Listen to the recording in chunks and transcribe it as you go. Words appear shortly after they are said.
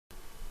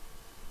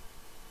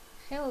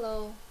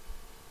Hello,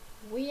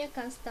 we are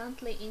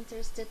constantly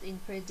interested in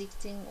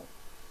predicting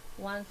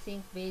one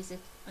thing based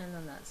on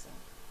another.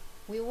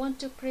 We want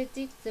to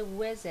predict the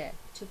weather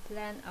to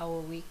plan our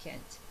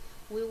weekend.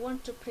 We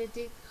want to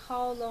predict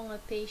how long a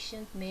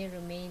patient may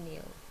remain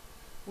ill.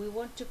 We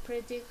want to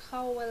predict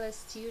how well a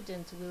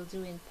student will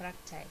do in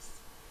practice.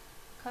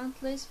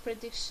 Countless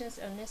predictions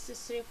are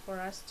necessary for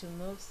us to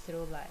move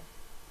through life.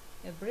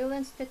 A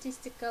brilliant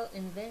statistical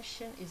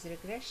invention is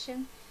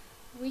regression,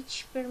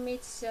 which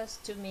permits us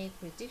to make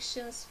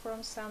predictions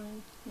from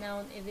some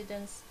known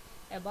evidence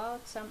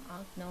about some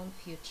unknown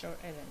future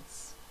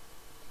events.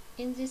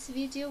 In this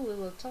video, we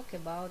will talk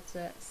about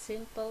the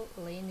simple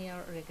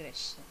linear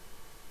regression.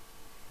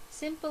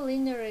 Simple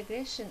linear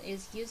regression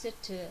is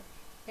used to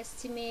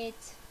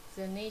estimate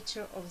the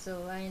nature of the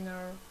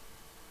linear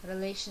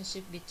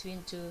relationship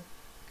between two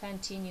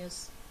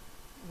continuous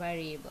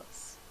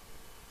variables,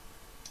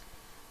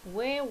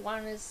 where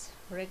one is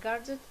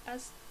regarded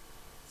as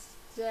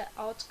the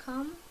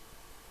outcome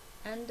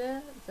and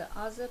the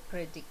other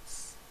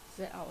predicts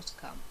the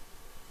outcome.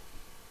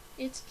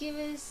 It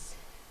gives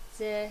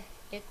the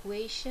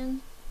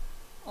equation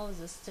of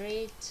the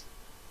straight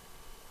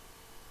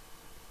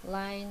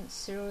line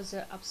through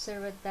the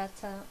observed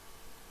data,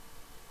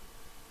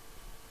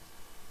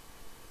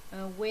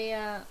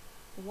 where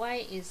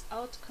y is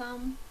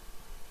outcome,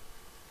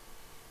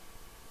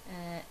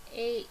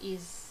 a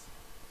is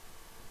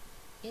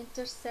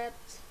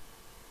intercept,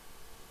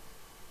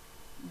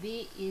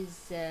 b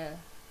is the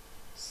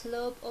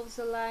slope of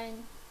the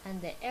line,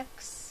 and the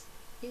x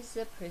is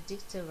the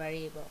predictor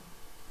variable.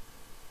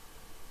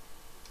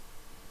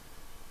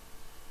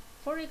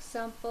 For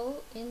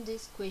example, in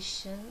this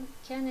question,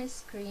 can a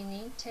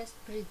screening test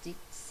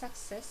predict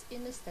success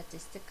in a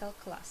statistical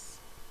class?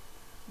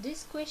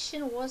 This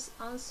question was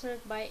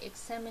answered by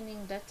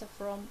examining data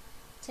from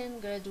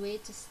 10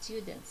 graduate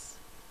students.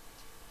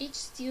 Each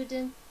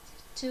student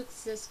took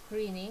the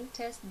screening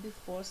test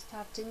before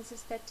starting the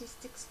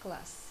statistics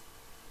class.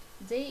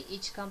 They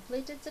each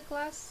completed the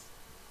class.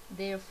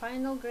 Their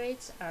final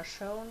grades are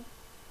shown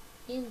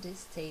in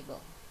this table.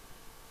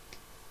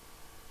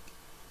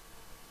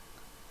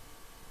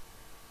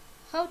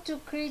 How to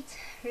create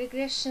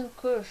regression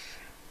curve?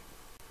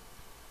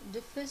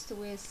 The first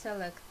we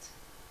select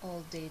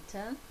all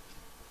data,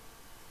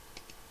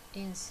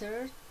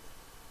 insert,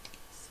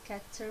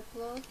 scatter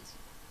plot,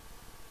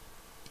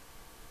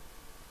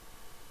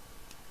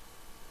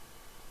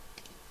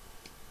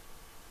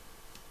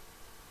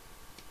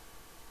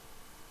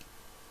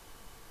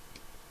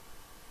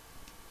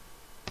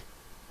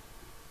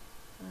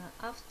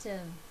 after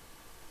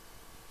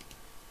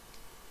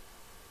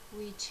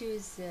we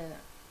choose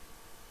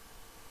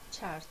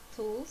chart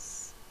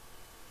tools,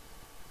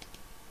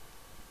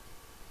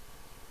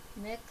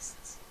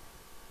 next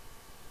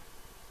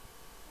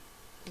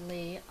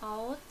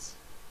layout,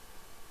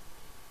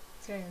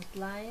 trend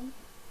line,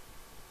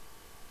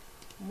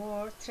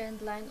 more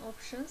trend line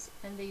options,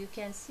 and you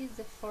can see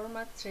the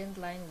format trend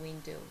line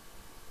window.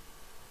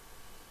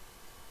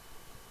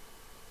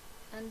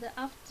 And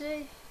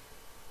after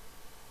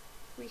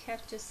we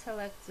have to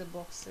select the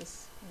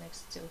boxes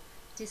next to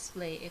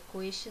display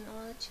equation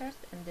on the chart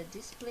and the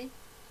display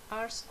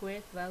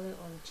r-squared value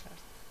on the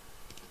chart.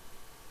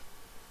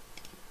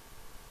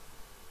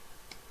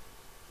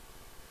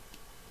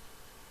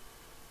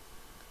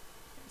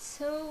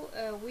 So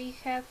we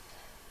have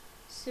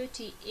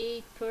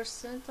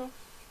 38% of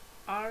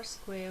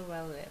r-squared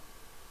value.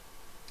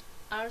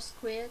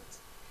 R-squared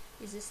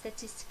is a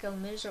statistical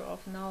measure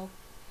of how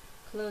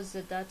close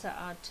the data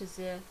are to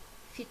the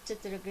fitted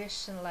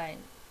regression line.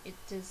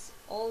 It is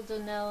also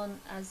known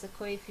as the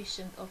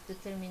coefficient of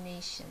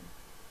determination.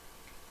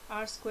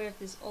 R-squared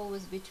is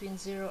always between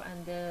 0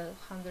 and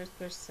 100%.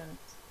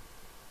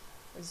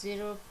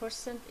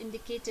 0%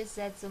 indicates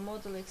that the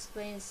model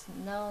explains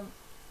none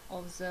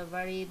of the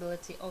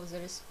variability of the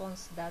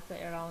response data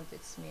around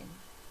its mean.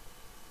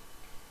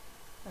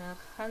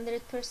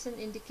 100%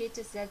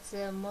 indicates that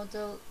the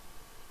model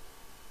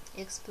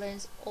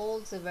explains all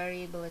the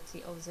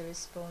variability of the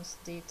response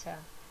data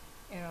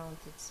around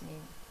its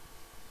mean.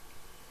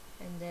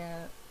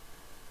 And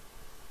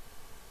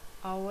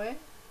our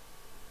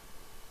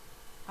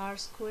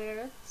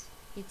r-squared,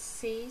 it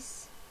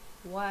says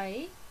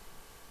y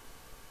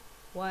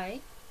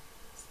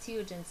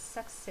student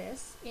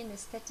success in a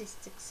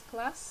statistics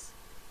class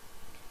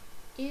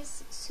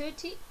is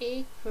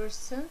 38%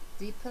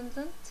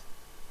 dependent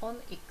on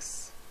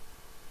x,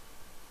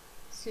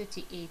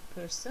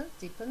 38%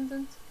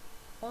 dependent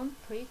on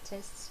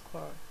pre-test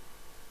score.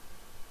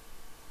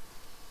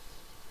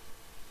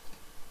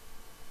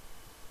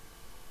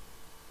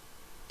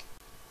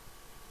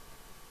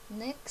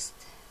 Next,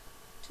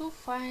 to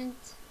find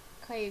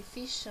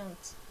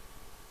coefficients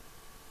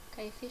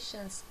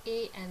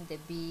a and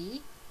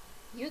b,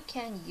 you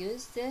can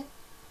use the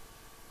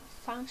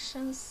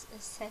functions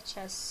such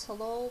as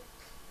slope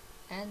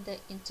and the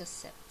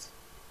intercept.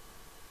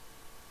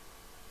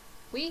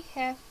 We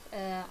have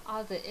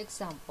other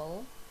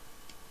example.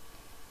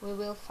 We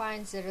will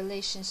find the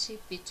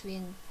relationship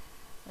between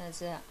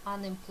the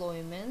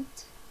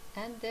unemployment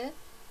and the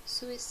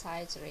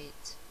suicide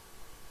rate.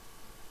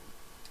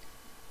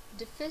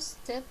 The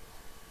first step,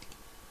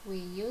 we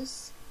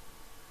use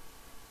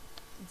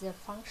the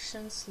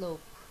function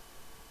slope.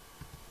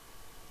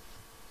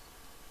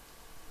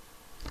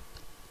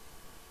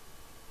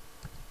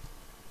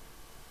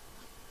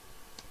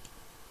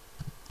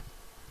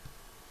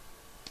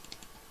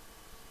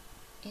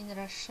 In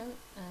Russian,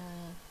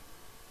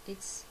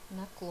 it's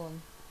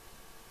naklon.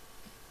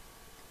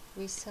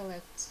 We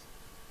select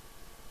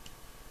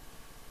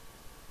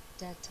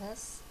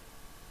datas.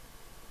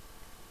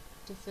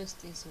 The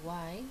first is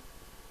y,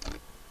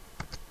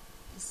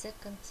 the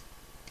second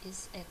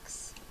is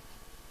x.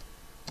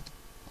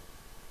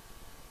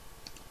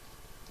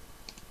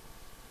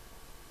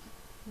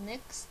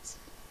 Next,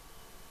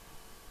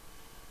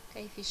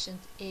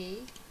 coefficient a,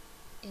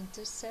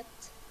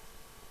 intercept,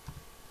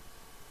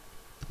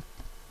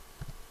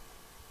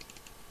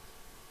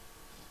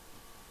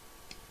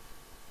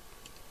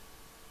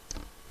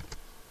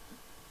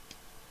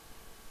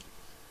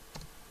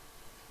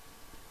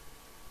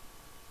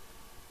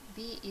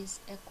 b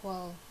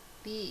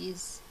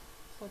is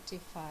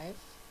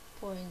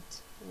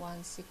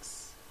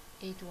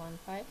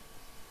 45.16815,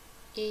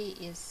 a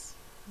is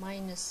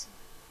minus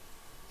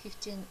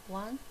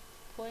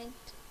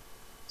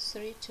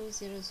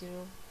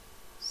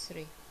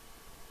 15.32003.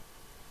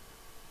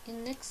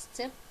 In next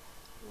step,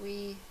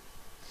 we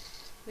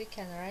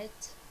can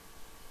write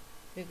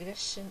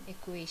regression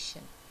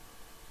equation.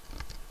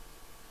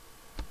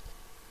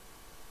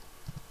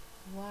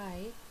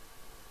 Y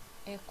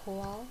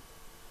equal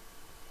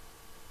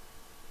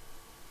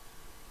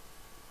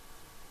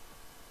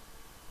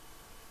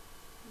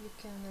you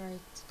can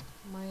write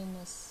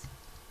minus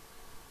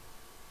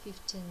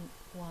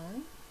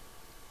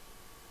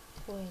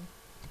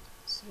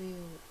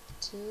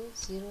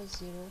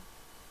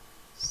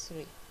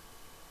 15.32003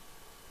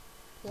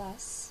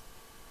 plus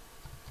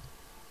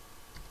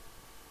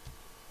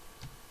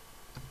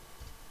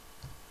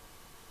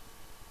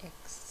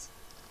x.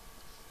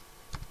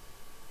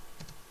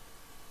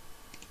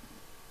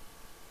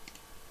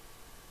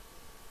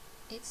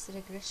 It's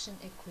regression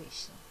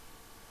equation.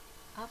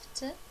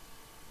 After,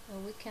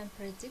 we can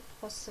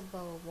predict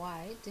possible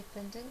y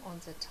depending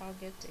on the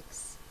target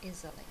x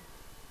easily.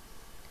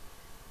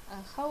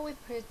 How we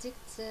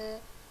predict the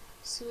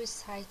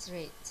suicide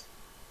rate?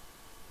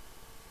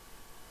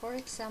 For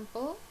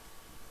example,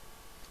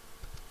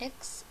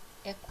 x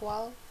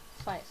equal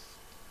 5.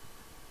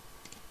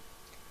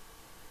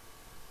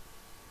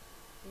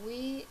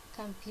 We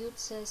compute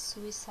the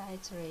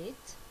suicide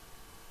rate,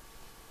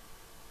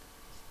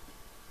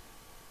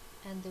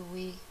 and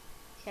we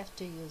have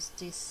to use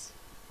this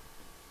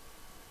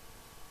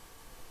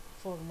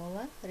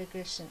formula,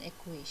 regression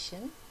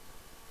equation.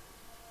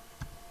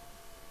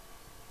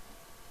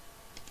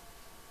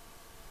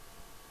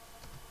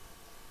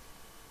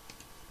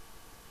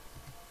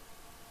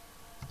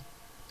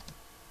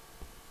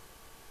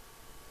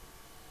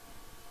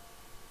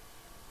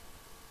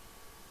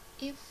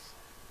 If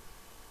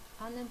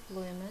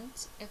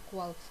unemployment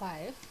equal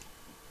 5,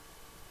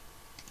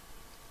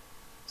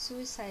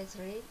 suicide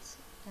rate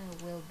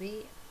will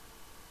be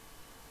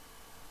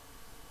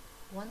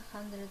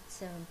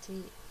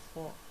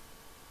 174.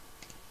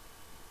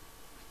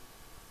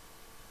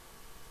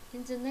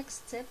 In the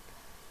next step,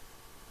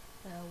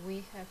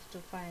 we have to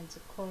find the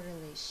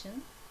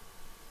correlation.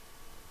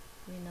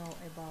 We know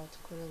about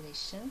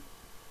correlation.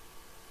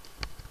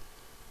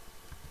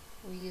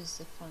 We use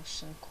the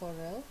function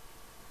correl.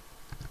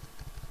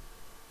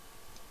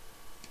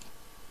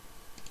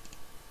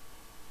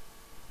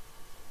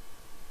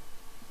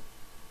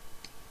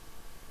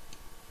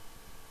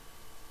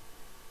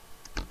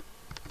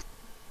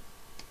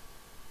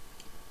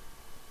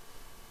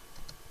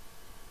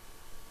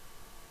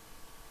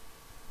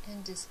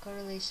 And this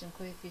correlation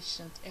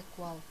coefficient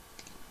equal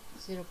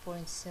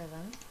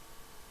 0.7.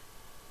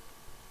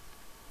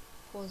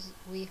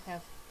 We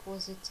have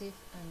positive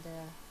and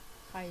a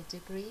high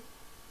degree.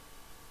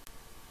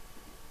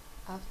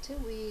 After,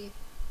 we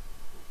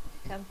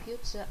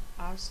compute the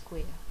r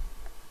square.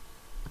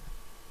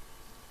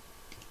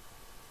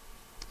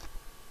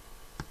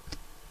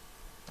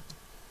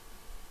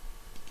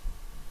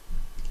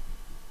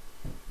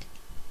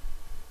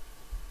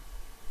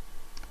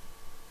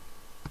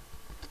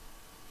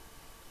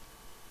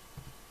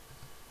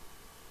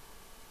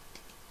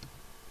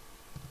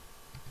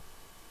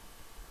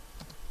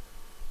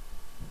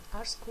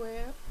 R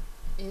square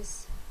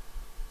is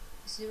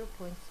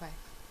 0.5.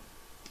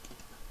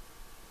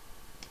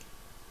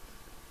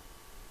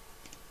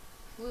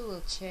 We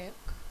will check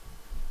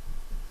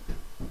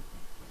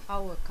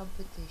our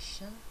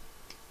computation.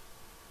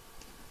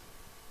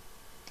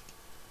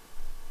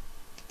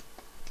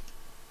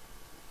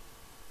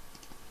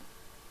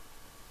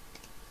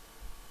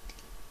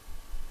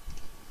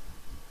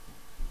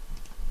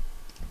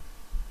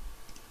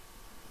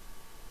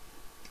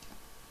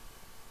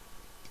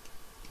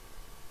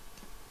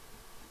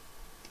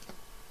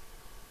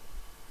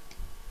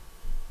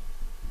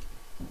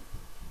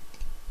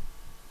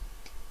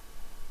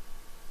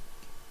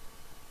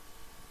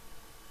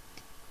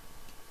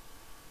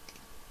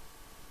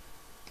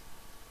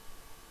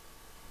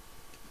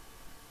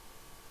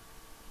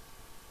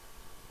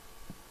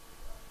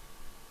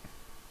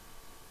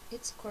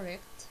 It's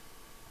correct.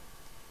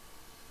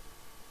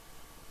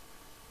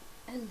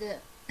 And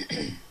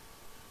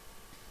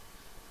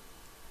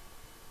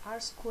R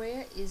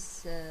square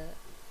is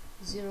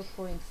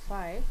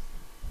 0.5.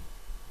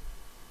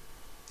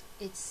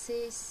 It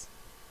says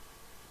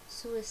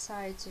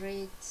suicide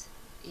rate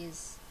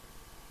is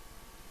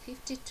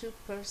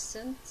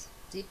 52%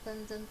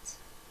 dependent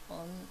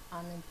on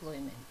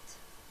unemployment.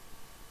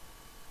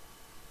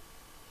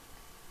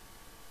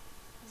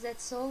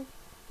 That's all.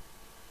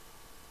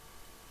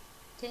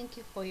 Thank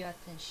you for your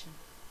attention.